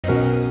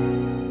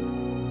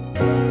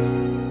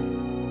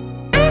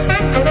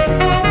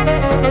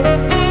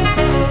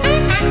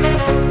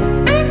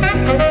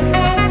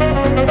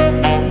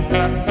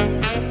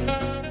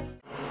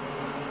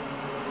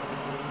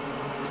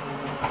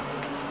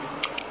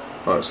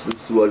Alright, so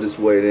this is what I just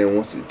weighed in.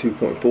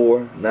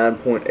 162.4,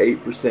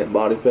 9.8%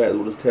 body fat is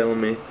what it's telling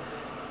me,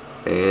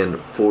 and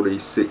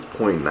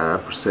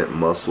 46.9%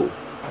 muscle.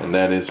 And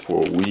that is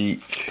for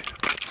week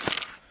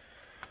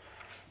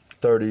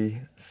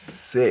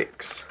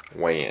 36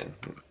 weigh-in.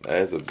 That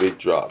is a big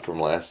drop from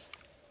last.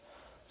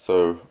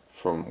 So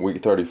from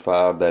week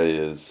 35, that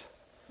is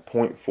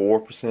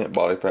 0.4%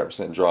 body fat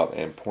percent drop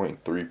and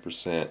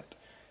 0.3%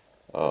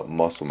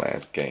 muscle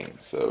mass gain.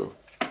 So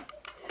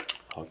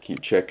I'll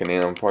keep checking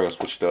in. I'm probably gonna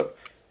switch it up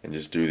and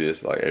just do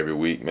this like every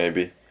week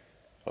maybe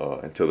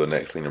until the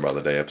next Cleaner by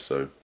the Day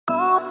episode.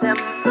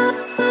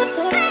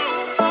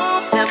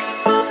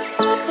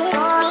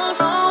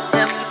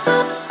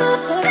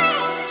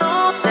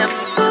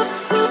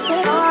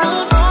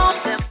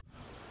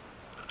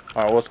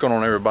 Alright, what's going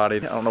on everybody? I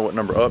don't know what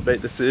number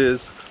update this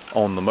is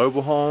on the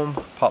mobile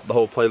home. Pop the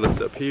whole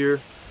playlist up here.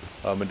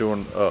 I've been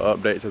doing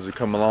updates as we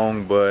come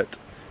along, but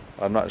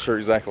I'm not sure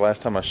exactly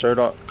last time I showed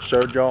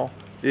y'all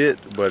it,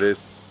 but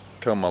it's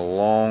come a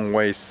long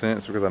way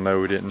since, because I know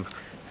we didn't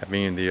have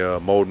any of the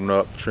molding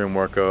up, trim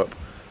work up,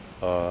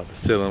 the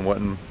ceiling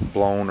wasn't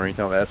blown or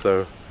anything like that,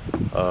 so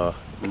a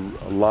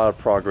lot of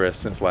progress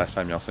since last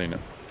time y'all seen it.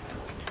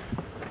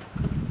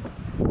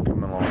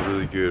 Coming along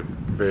really good,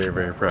 very,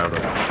 very proud of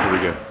it. Here we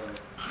go.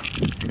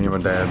 Me and my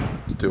dad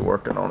still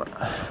working on it.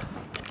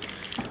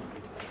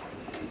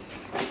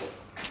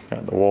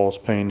 Got the walls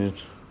painted.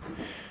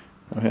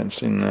 I hadn't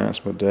seen that,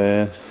 it's my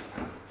dad.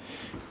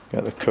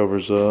 Got the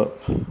covers up.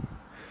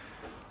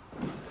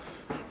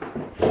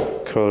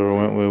 Color I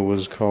went with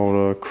was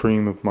called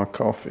Cream of My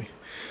Coffee.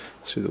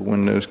 See the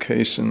windows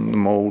casing, the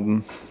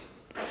molding.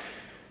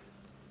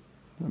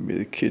 That'll be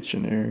the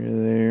kitchen area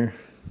there.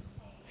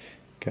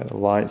 Got the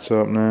lights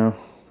up now.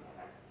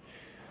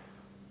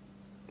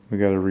 We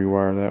got to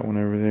rewire that one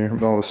over there.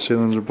 All the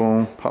ceilings are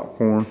blown,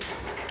 popcorn.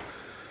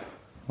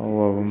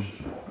 All of them,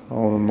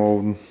 all the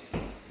molding.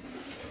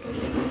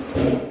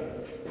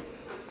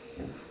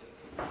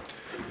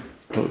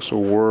 Looks a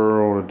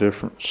world of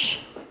difference.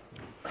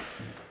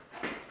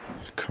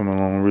 It's coming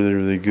along really,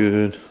 really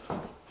good.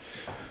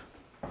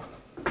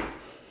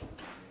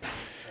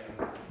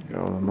 Got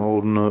all the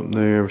molding up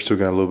there. We still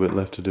got a little bit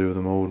left to do with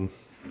the molding.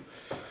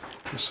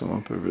 Got some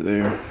up over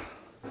there.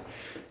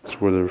 That's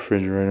where the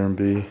refrigerator will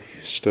be.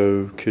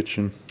 Stove,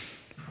 kitchen.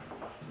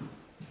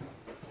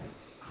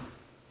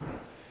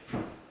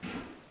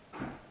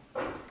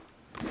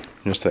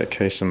 Just that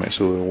casing makes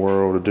a little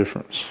world of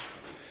difference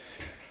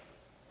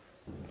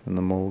in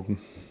the molding.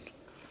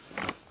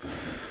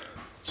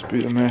 This will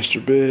be the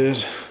master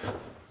bed.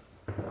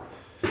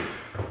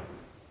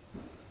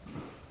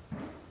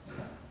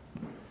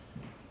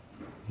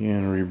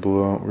 Again,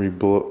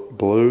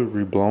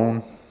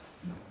 reblown.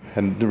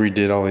 Had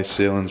redid all these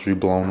ceilings,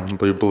 reblown them,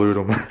 reblued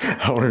them.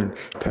 I ordered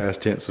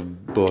past tense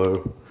of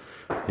blow.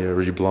 Yeah,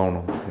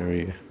 reblown them. There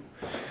we go.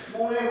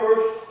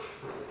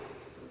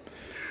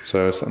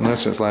 So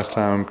since last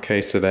time,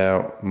 cased it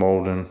out,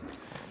 molding,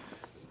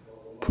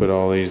 put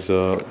all these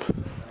up.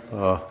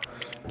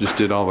 Just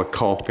did all the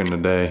caulking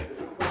today.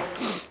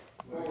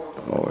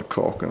 All the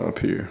caulking up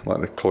here, like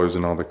the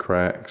closing all the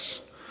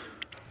cracks.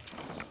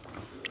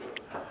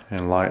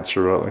 And lights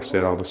are up. Like I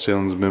said, all the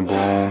ceilings have been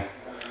blown.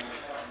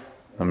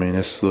 I mean,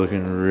 it's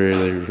looking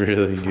really,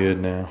 really good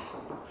now.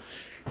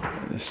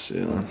 This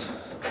ceiling,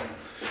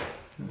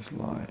 this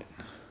light.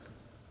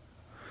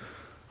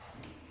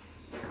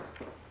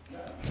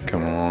 It's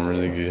coming along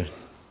really good.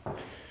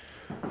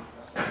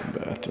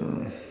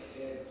 Bathroom.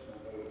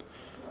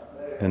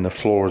 And the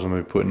floors I'm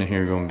gonna be putting in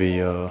here are gonna be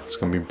it's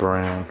gonna be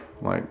brown,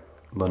 like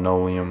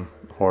linoleum,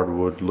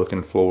 hardwood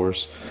looking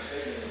floors.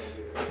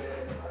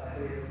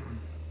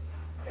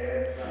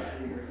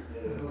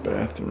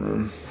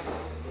 Bathroom.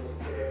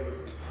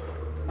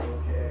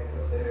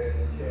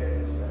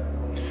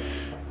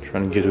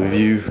 Trying to get a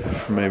view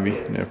for maybe,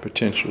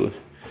 potentially,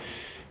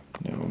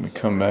 when we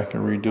come back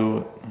and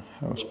redo it,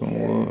 how it's going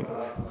to look.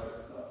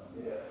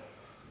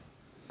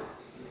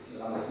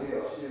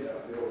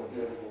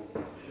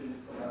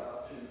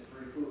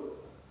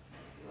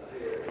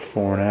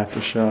 Before and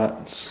after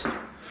shots.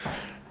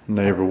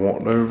 Neighbor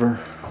walked over,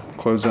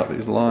 close out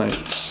these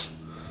lights.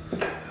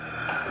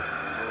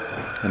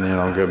 And then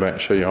I'll go back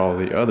and show you all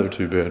the other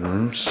two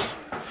bedrooms.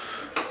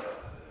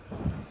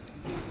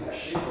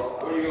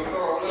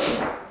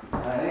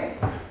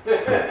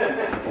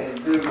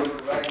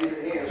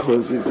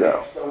 Close these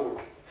out.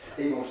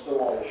 He gonna store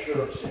all the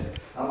shirts in.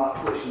 I might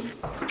put some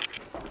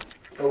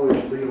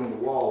OSB on the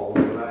wall,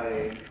 but I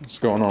ain't. What's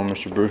going on,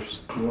 Mr.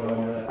 Bruce? What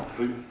on that?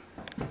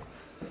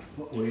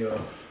 We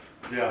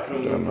Yeah, I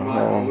told Down him the I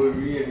hall. might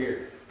move you in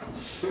here.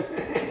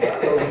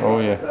 Oh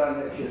yeah.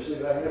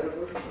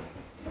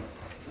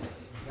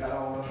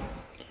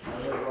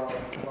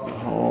 The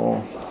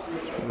hall,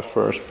 the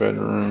first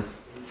bedroom.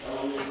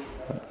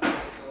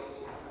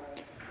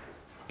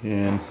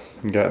 Again,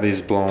 we got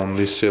these blown.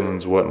 These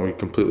ceilings wasn't. We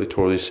completely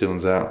tore these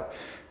ceilings out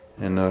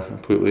and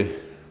completely,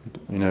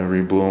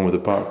 reblew them with the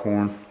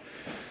popcorn.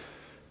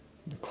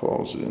 The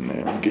closet in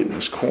there. I'm getting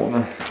this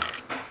corner.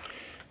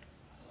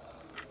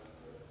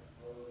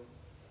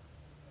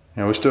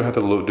 And we still have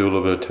to do a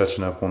little bit of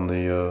touching up on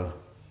the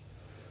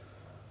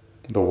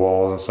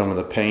walls and some of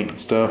the paint and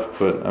stuff,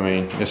 but I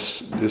mean,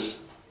 it's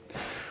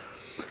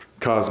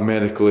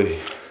cosmetically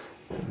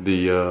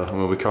we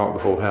caulked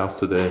the whole house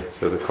today,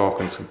 so the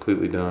caulking's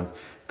completely done.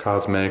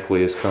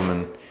 Cosmetically, it's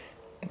coming.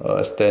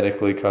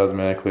 Aesthetically,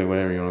 cosmetically,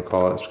 whatever you want to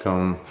call it, it's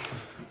come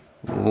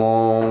a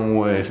long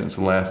way since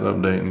the last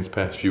update in these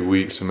past few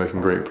weeks. So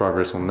making great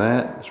progress on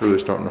that. It's really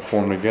starting to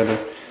form together.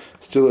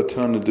 Still a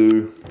ton to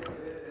do,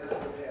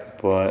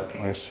 but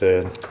like I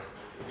said,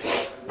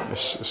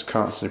 it's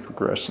constantly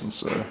progressing.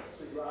 So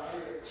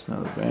it's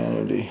another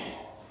vanity.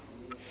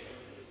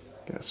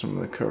 Got some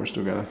of the covers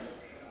we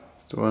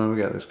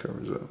got these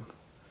covers up.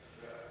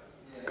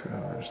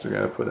 Still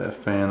gotta put that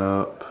fan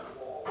up.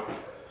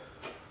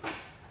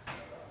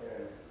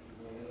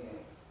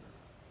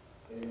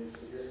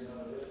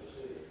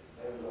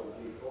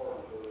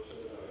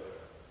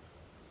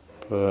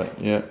 But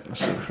yeah,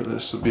 let's look for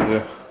this. Will be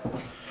the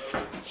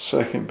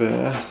second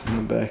bath in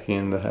the back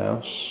end of the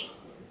house.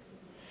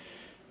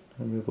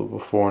 Maybe a little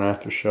before and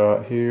after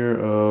shot here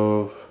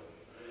of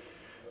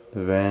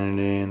the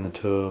vanity and the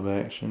tub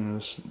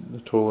action,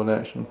 the toilet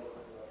action.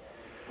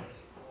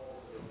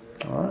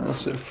 Alright,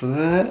 that's it for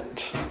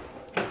that.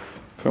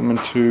 Coming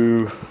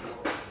to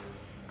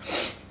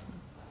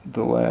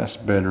the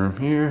last bedroom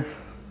here.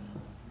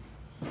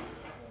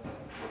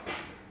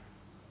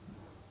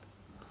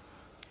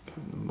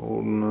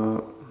 Molding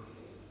up.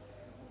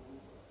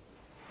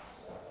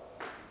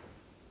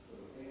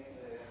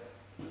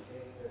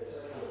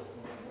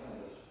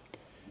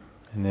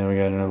 And then we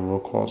got another little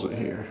closet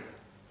here.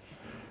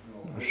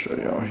 I'll show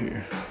y'all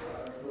here.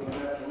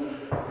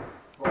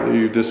 I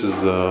believe this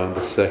is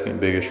the second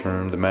biggest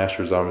room. The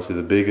master is obviously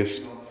the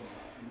biggest.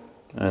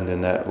 And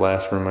then that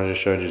last room I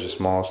just showed you is the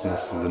smallest, and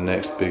this is the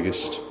next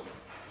biggest.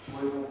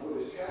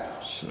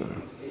 So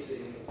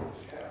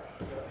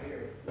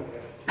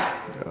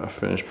I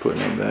finished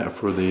putting in that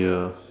for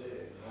the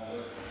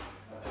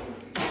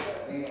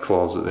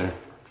closet there.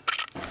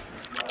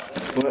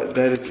 But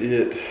that is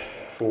it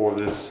for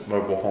this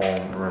mobile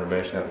home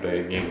renovation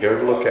update. Again, go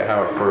look at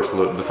how it first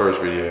looked in the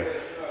first video.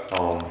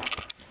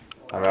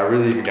 I mean, I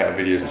really even got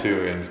videos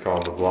too, and it's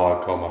called the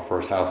vlog, called my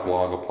first house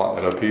vlog. I'll plot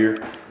that up here.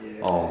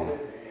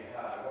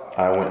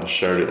 I went and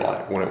showed it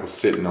like when it was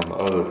sitting on the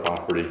other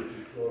property,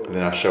 and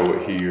then I show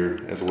it here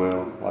as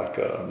well, like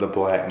the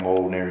black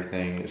mold and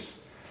everything.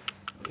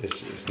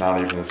 It's not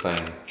even the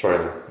same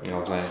trailer, you know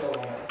what I'm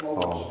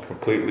saying?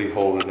 Completely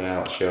holding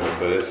out, show it,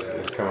 but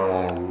it's coming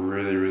along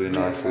really, really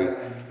nicely.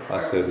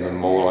 Like I said, the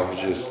mold,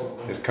 like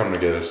it's coming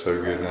together so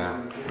good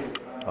now.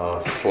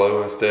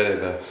 Slow and steady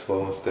though,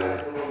 slow and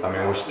steady. I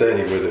mean, we're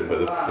steady with it,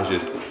 but it's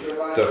just,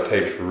 stuff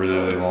takes really,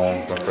 really long.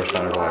 It's my first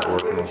time ever like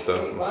working on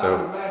stuff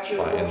myself,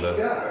 like in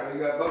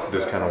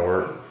this kind of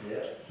work.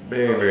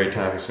 Very, very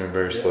time consuming,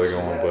 very slow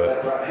going,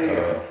 but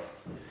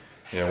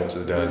you know, once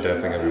it's done,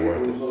 definitely gonna be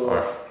worth it.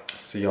 Alright,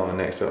 see y'all in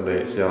the next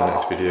update, see y'all in the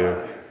next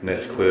video,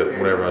 next clip,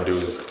 whatever I do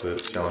with this clip,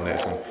 see y'all in the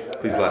next one.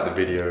 Please like the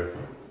video, it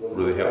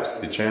really helps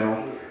the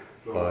channel.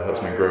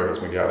 Helps me grow, helps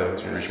me get out there,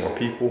 helps me reach more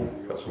people,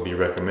 helps me be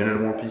recommended to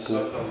more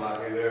people.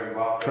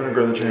 Trying to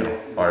grow the channel.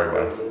 Alright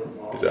everybody,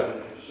 peace out.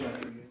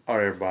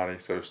 Alright everybody,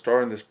 so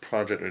starting this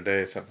project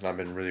today is something I've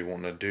been really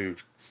wanting to do.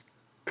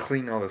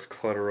 Clean all this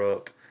clutter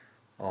up.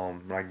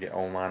 When I get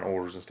online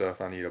orders and stuff,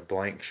 I need a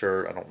blank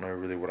shirt. I don't know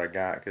really what I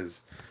got,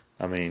 because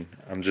I mean,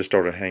 I'm just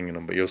started hanging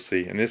them, but you'll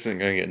see. And this isn't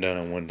going to get done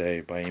in one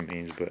day by any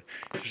means, but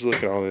just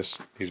look at all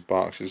these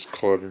boxes,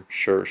 cluttered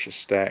shirts, just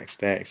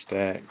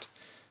stacked.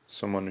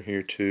 Some under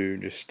here too,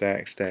 just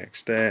stacked,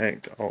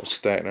 all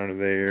stacked under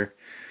there.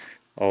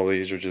 All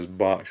these are just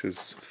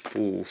boxes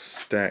full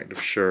stacked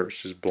of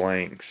shirts, just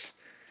blanks.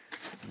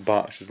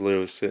 Boxes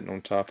literally sitting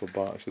on top of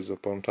boxes,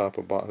 up on top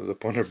of boxes,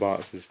 up under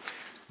boxes.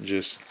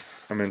 Just,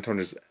 I mean,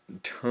 just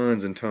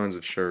tons and tons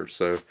of shirts.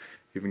 So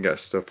even got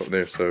stuff up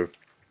there. So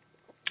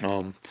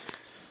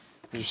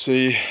you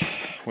see,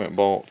 went and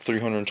bought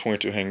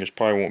 322 hangers.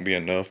 Probably won't be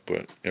enough,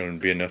 but it'll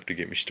be enough to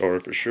get me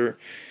started for sure.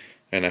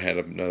 And I had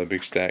another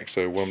big stack.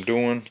 So what I'm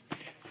doing,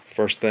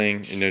 first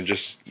thing, you know,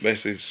 just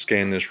basically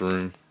scan this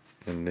room,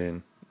 and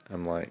then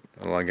I'm like,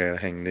 oh, I gotta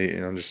hang the,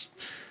 and I'm just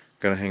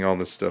gonna hang all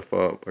this stuff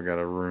up. I got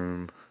a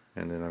room,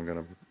 and then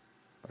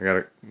I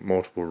got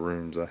multiple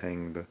rooms I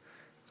hang the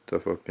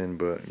stuff up in,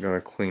 but I'm gonna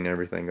clean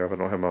everything up. I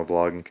don't have my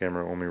vlogging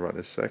camera on me right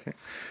this second,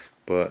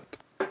 but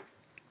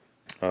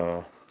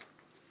you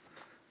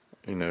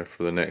know,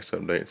 for the next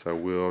updates I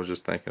will. I was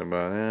just thinking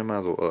about, I might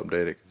as well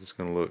update it because it's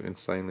gonna look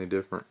insanely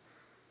different.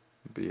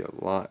 Be a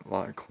lot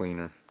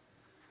cleaner.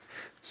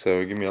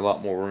 So give me a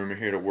lot more room in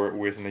here to work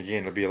with, and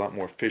again, it'll be a lot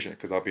more efficient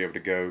because I'll be able to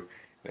go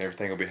and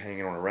everything will be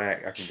hanging on a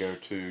rack. I can go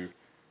to,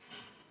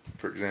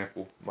 for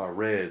example, my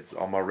reds,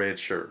 all my red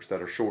shirts that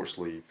are short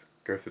sleeve.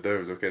 Go through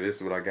those. Okay, this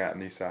is what I got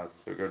in these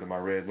sizes. So go to my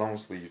red long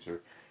sleeves,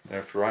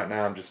 and for right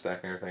now I'm just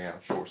stacking everything out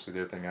in short sleeves,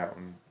 everything out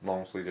in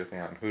long sleeves, everything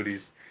out in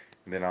hoodies,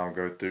 and then I'll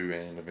go through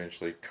and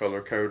eventually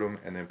color code them,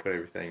 and then put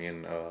everything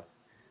in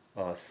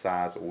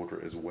size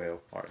order as well.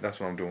 Alright, that's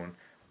what I'm doing.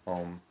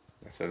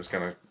 So I'm just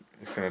gonna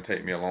it's gonna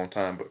take me a long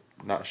time, but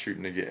not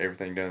shooting to get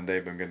everything done today,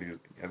 but I'm gonna get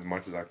as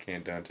much as I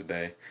can done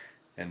today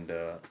and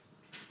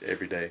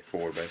every day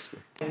forward basically.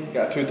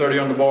 Got 230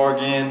 on the bar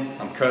again.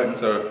 I'm cutting,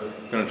 so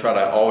I'm gonna try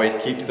to always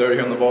keep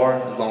 230 on the bar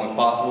as long as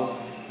possible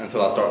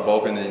until I start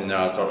bulking, and then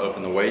I start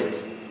upping the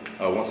weights.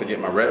 Once I get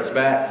my reps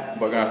back,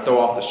 we're gonna throw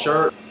off the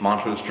shirt,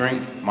 monitor the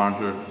strength,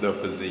 monitor the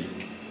physique.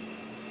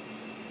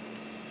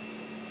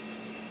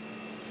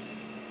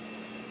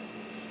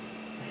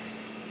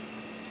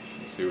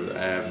 Let's see where the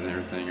abs and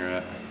everything are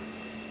at.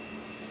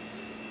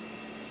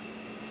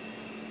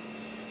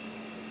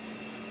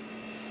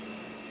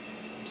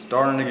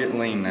 Starting to get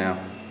lean now.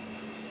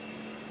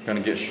 Gonna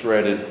get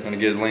shredded. Gonna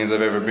get as lean as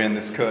I've ever been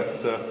this cut.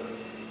 So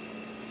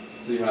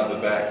see how the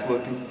back's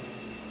looking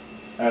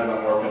as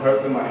I'm working.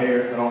 Hopefully my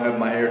hair, I don't have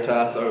my hair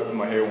tied, so hopefully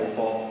my hair won't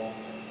fall.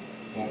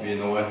 Won't be in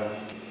the way.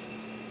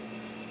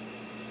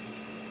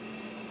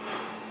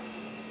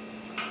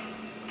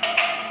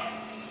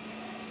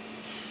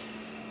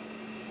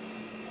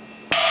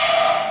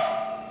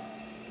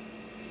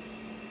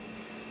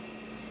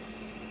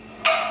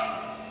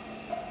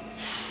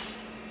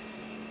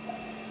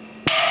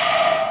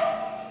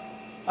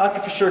 I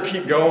can for sure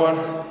keep going.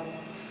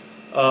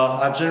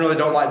 I generally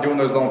don't like doing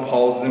those long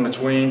pauses in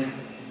between.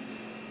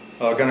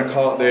 Gonna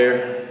call it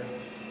there.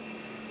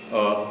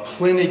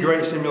 Plenty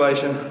great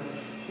stimulation.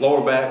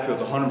 Lower back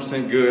feels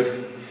 100%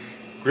 good.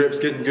 Grip's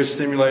getting good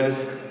stimulated.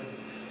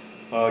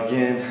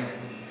 Again,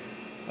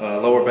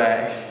 lower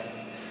back.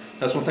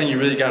 That's one thing you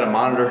really gotta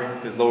monitor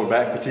is lower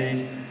back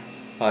fatigue.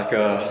 Like,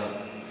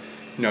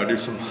 you know, do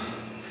some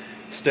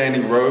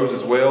standing rows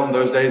as well. In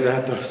those days I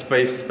have to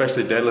space,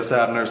 especially deadlifts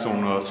out, and there's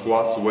on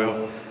squats as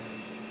well.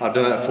 I've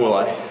done that for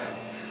like,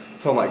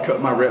 felt like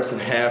cutting my reps in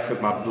half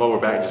because my lower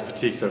back just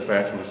fatigued so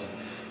fast.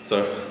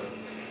 So,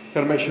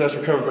 gotta make sure that's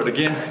recovered. But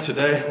again,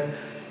 today,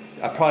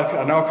 I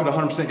know I could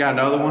 100% got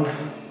another one.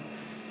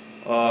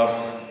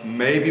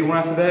 Maybe one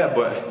after that,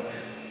 but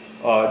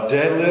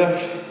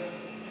deadlift,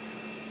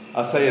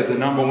 I say is the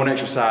 #1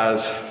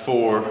 exercise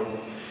for,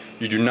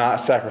 you do not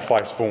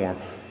sacrifice form.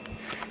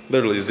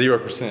 Literally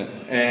 0%.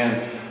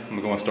 And I'm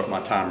going to start my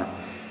timer.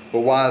 But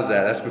why is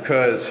that? That's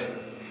because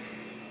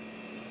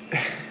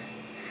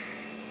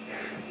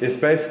it's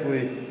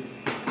basically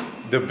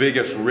the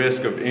biggest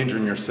risk of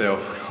injuring yourself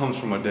comes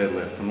from a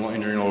deadlift, from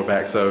injuring your lower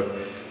back. So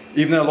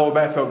even though lower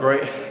back felt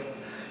great,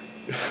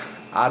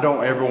 I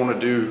don't ever want to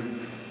do,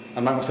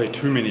 I'm not going to say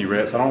too many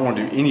reps. I don't want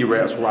to do any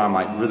reps where I'm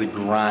like really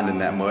grinding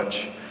that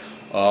much.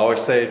 I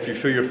always say if you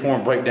feel your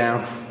form break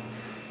down,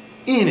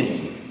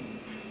 any,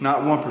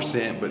 not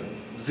 1%, but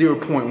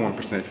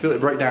 0.1%. Feel it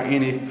break down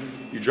any,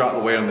 you drop the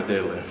weight on the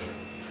deadlift.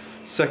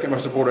 Second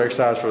most important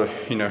exercise for,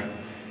 you know,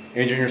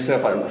 injuring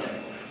yourself, like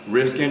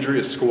risk injury,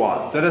 is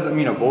squats. That doesn't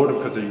mean avoid them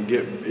because you can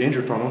get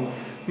injured from them.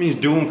 It means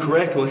do them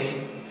correctly,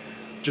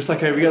 just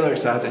like every other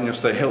exercise, and you'll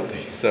stay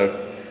healthy. So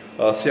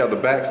see how the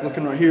back's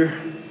looking right here.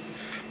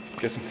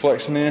 Get some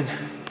flexing in.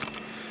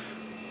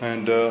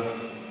 And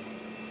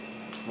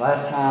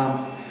last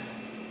time,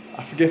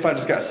 I forget if I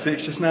just got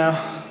 6 just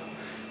now.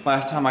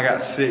 Last time I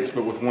got 6,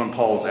 but with one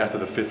pause after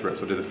the 5th rep.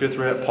 So I did the 5th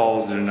rep,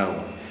 pause, did another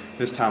one.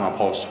 This time I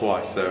paused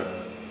twice, so,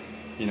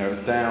 you know,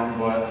 it's down,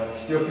 but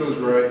still feels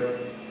great.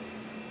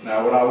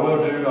 Now what I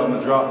will do, I'm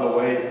gonna drop the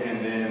weight,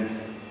 and then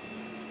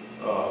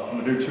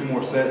I'm gonna do 2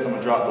 more sets. I'm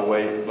gonna drop the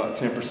weight, about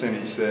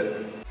 10% each set.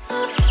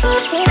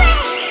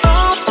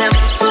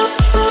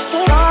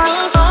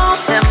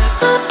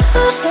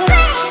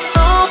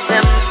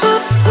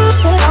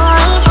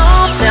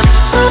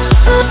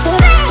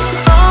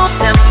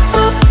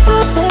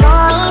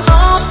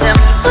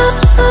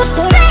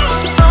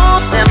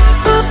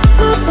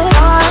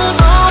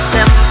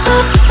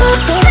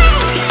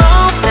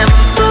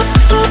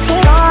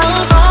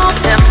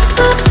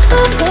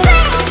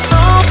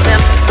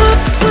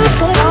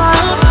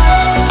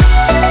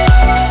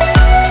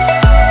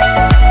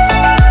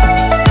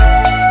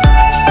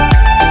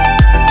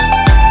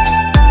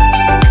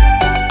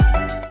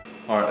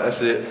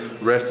 That's it,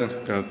 resting,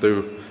 gonna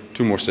do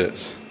 2 more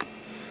sets.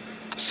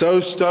 So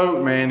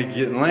stoked, man, to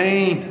get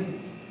lean.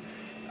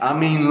 I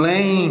mean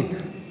lean.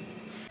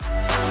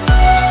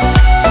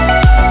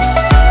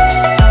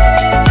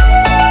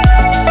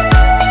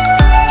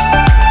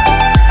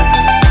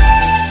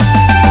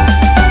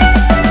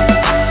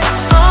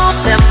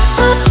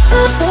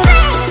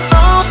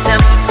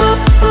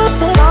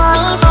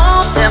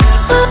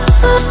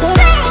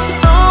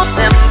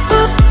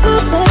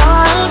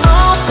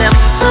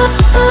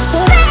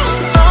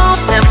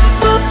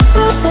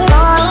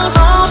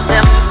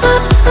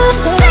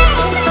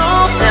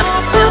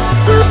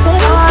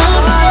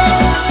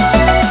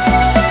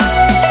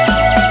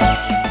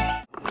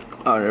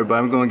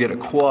 I'm going to get a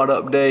quad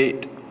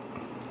update.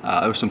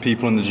 There's some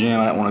people in the gym.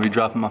 I don't want to be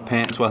dropping my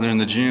pants while they're in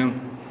the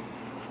gym.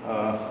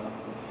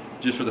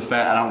 Just for the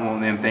fact I don't want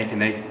them thinking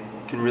they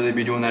can really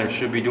be doing that or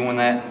should be doing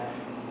that.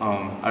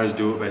 I just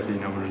do it basically,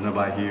 you know, when there's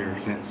nobody here,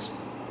 since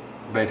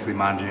basically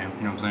my gym,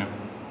 you know what I'm saying?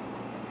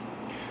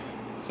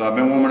 So I've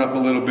been warming up a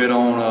little bit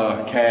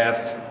on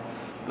calves,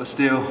 but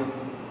still,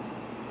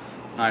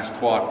 nice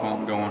quad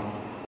pump going.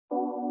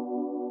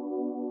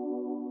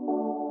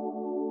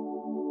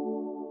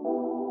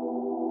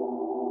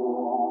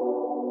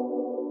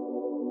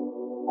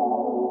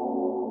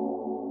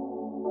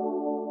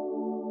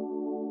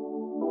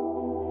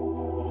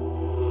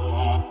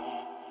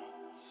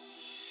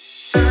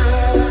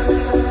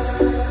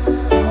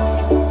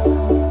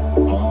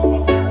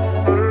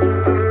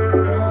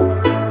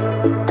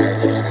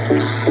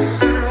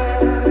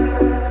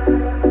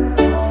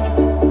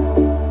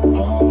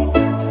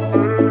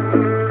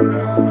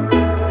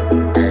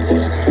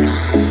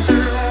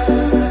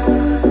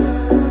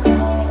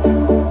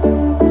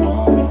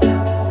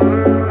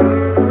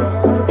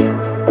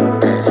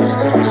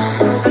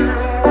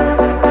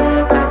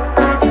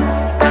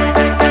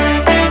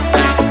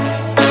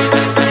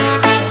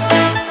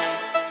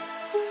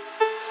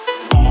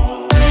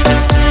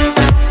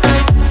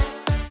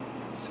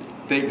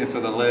 Thickness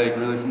of the leg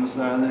really from the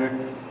side there,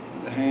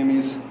 the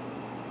hammies,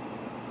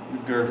 the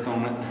girth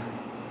on it.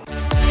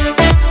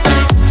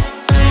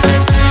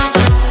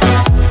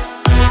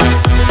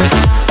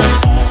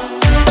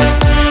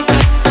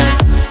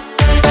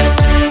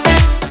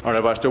 Alright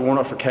everybody, still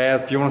warming up for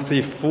calves. If you want to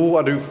see full,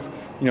 I do,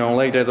 you know, on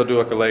leg days I'll do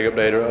like a leg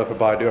update or upper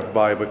body, do upper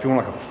body, but if you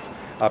want like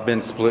I've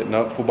been splitting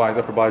up full body,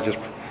 upper body just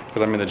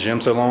because I'm in the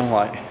gym so long.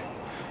 Like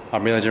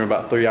I'm in the gym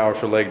about 3 hours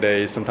for leg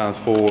days, sometimes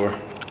 4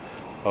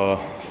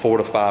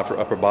 to 5 for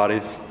upper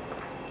bodies,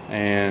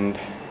 and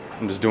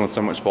I'm just doing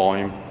so much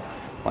volume,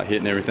 like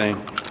hitting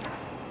everything,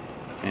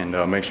 and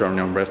make sure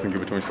I'm resting good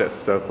between sets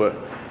and stuff. But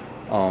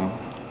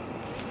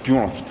if you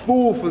want a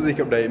full physique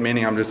update,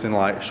 meaning I'm just in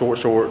like short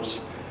shorts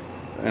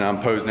and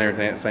I'm posing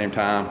everything at the same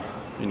time,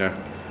 you know,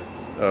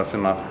 it's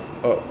in my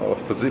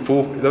physique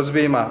full. Those would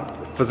be in my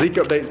physique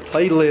updates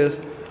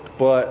playlist,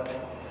 but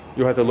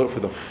you'll have to look for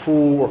the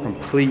full or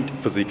complete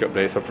physique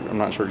updates. I'm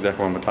not sure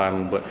exactly what I'm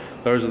titling, but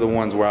those are the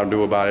ones where I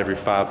do about every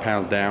 5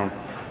 pounds down,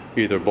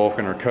 either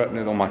bulking or cutting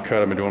it. On my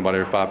cut, I've been doing about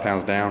every 5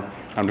 pounds down.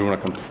 I'm doing a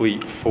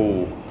complete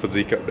full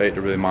physique update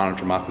to really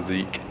monitor my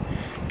physique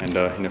and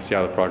you know, see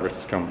how the progress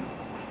is coming.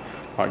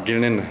 All right,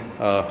 getting into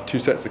 2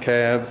 sets of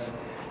calves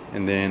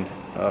and then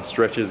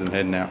stretches and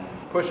heading out.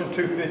 Pushing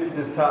 250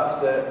 this top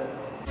set.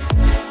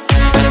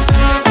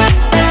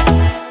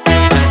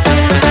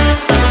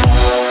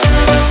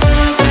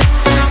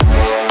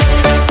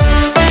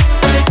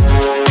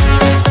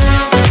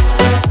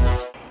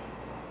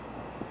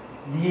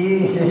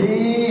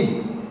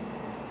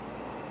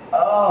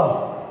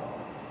 Oh.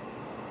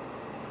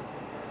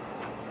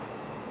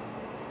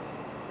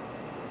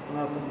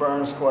 Nothing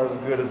burns quite as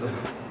good as a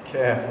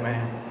calf,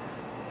 man.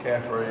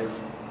 Calf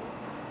raise.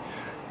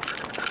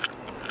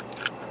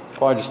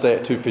 Probably just stay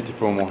at 250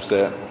 for one more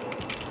set.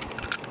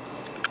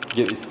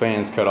 Get these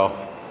fans cut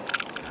off.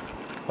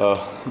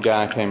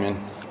 Guy came in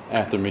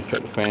after me,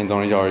 cut the fans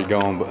on. He's already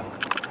gone, but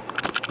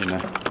you know,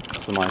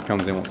 somebody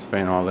comes in, wants the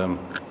fan on, I'll let them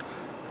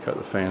cut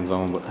the fans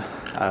on. But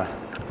I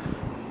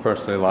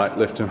personally like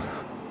lifting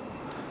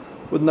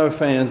with no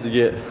fans to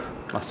get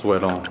my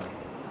sweat on.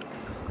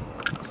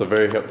 It's a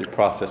very healthy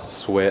process to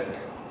sweat.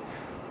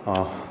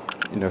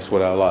 You know,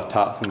 sweat out a lot of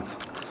toxins.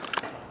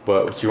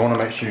 But what you want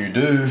to make sure you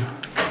do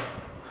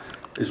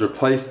is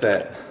replace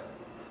that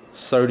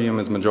sodium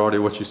as majority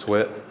of what you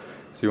sweat.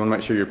 So you want to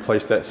make sure you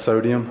replace that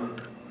sodium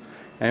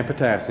and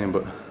potassium,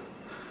 but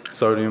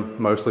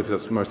sodium mostly,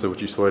 because that's mostly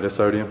what you sweat is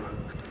sodium,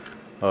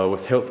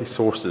 with healthy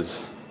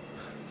sources.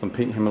 Some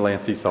pink Himalayan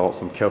sea salt,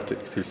 some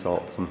Celtic sea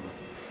salt, some, you know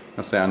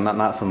what I'm saying,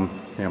 not some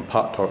damn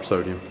Pop-Tart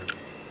sodium.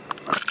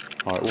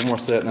 All right, one more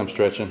set and I'm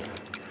stretching.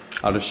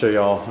 I'll just show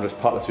y'all, I'll just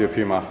pop this up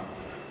here, my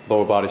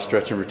lower body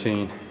stretching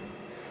routine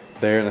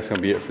there, and that's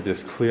gonna be it for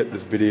this clip,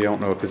 this video. I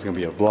don't know if it's gonna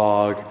be a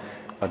vlog,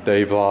 a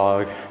day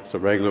vlog, it's a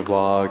regular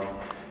vlog,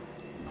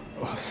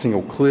 a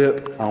single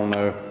clip, I don't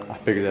know. I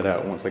figured that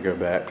out once I go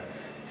back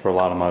for a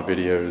lot of my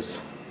videos,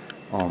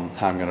 how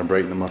I'm gonna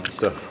break them up and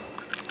stuff.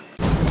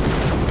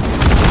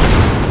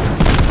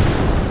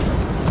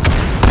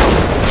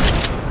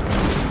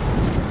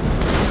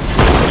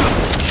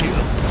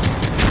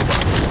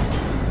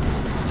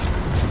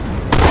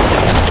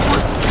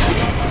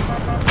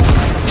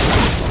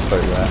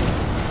 Take that.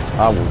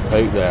 I will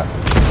take that.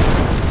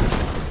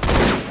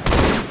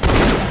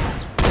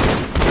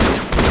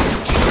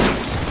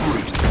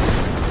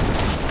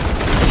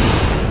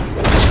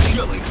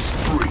 Killing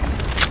spree.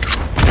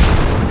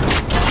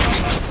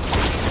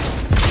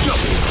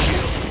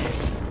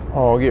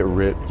 Oh, get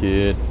ripped,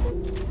 kid.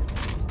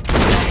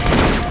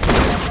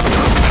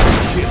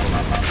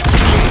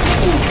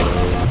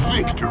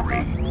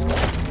 Victory.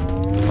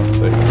 I'll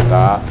take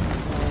that.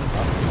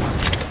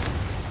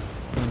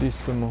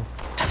 Bellissimo.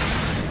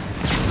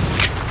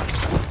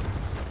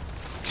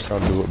 I'll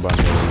do it by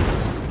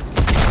nose.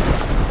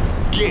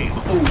 Game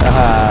over.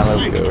 Ah,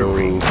 let's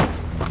Victory. go.